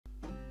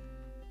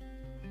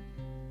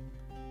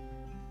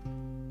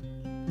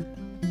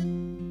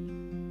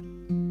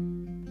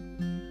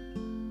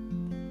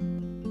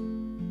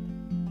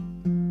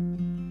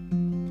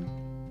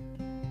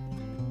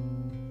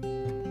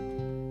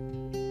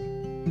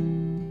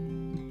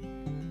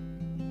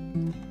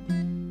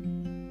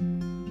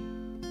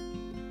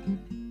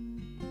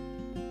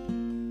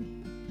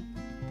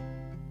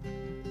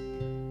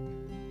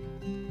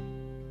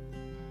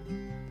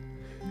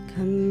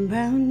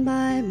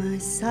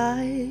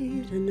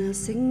tonight, and I'll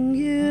sing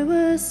you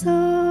a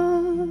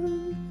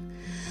song.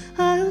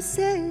 I'll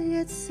say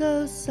it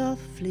so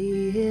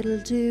softly it'll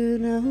do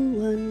no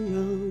one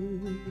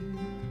wrong.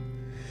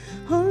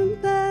 On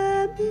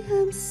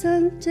Birmingham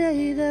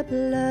Sunday the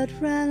blood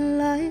ran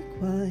like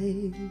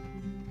wine,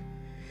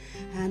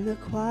 and the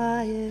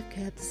choir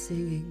kept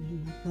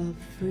singing of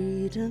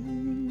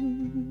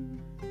freedom.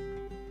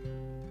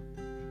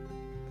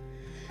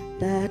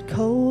 That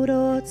cold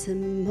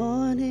autumn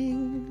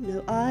morning,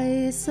 no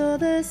eyes saw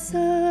the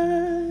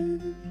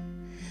sun,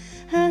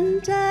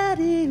 and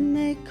Daddy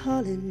made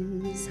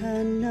Collins,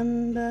 her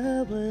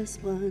number was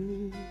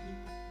 1.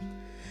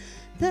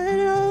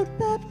 That old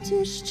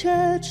Baptist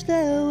church,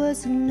 there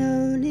was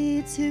no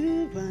need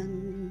to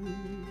run,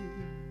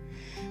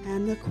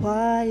 and the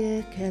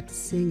choir kept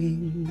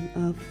singing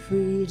of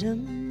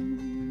freedom.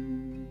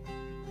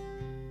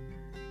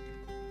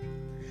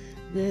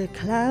 The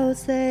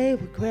clouds, they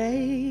were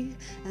grey,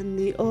 and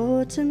the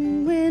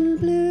autumn wind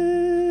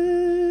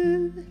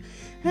blew,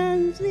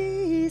 and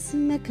Lise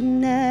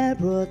McNern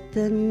brought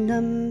the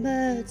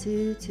number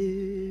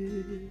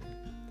 22.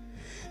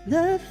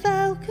 The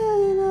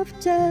falcon of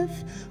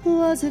death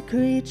was a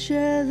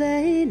creature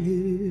they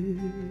knew,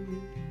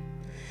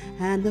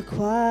 and the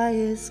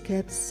choirs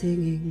kept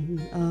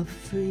singing of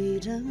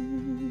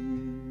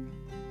freedom.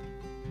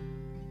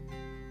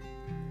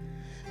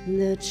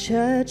 The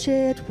church,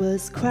 it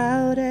was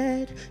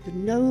crowded, but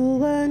no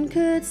one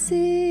could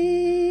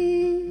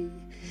see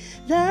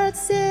that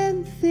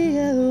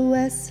Cynthia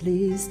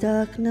Wesley's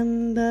dark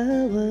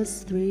number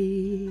was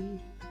 3.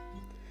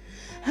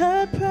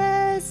 Her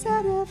prayers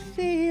and her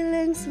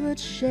feelings would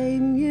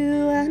shame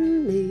you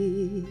and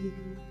me,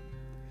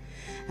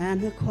 and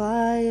the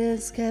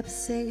choirs kept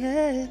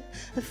singing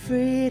of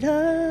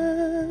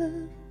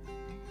freedom.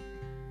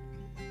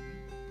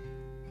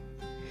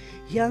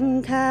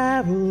 Young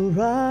Carol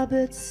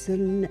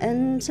Robertson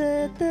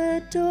entered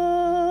the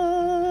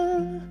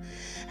door,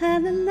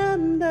 and the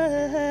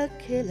number her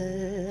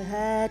killer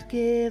had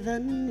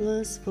given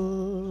was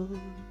 4.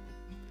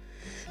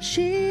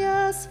 She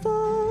asked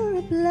for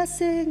a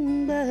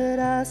blessing, but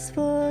asked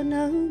for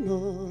no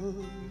more,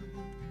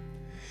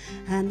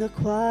 and the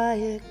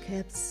choir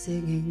kept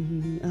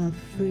singing of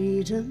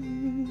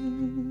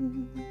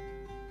freedom.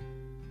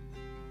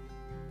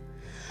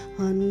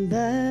 On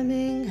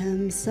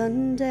Birmingham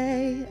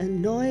Sunday, a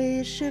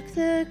noise shook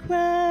the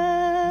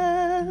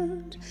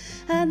ground,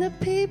 and the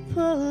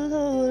people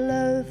all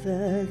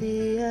over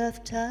the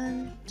earth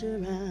turned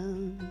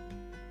around.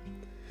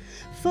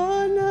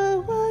 For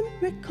no one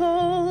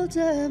recalled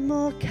a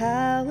more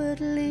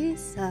cowardly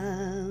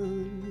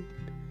sound,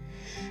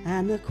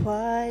 and the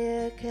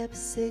choir kept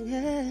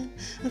singing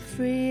of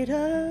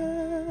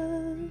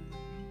freedom.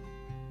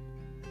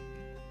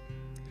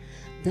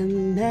 The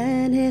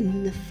men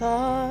in the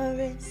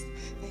forest,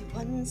 they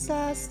once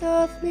asked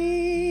of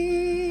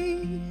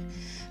me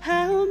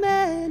how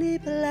many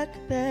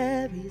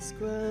blackberries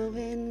grow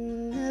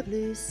in the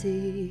blue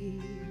sea.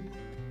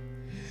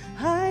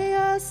 I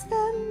asked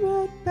them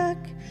right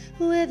back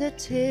with a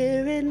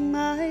tear in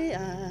my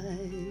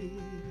eye,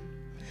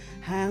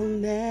 how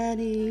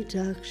many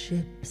dark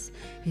ships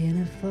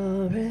in a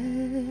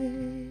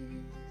forest.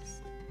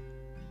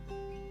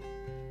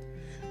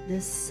 The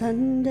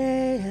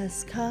Sunday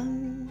has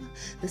come,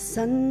 the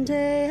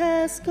Sunday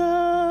has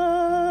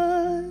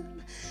gone,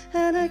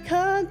 and I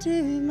can't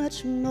do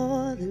much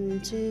more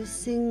than to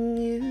sing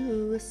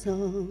you a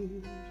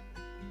song.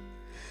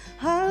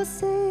 I'll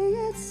say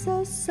it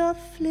so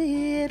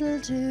softly it'll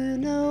do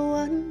no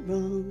one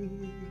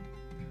wrong,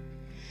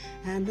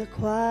 and the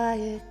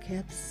choir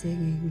kept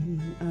singing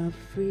of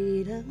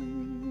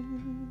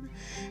freedom,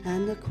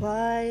 and the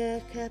choir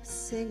kept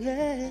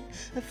singing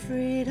of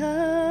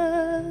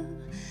freedom,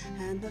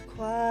 and the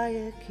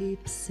choir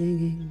keeps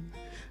singing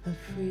of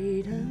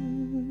freedom.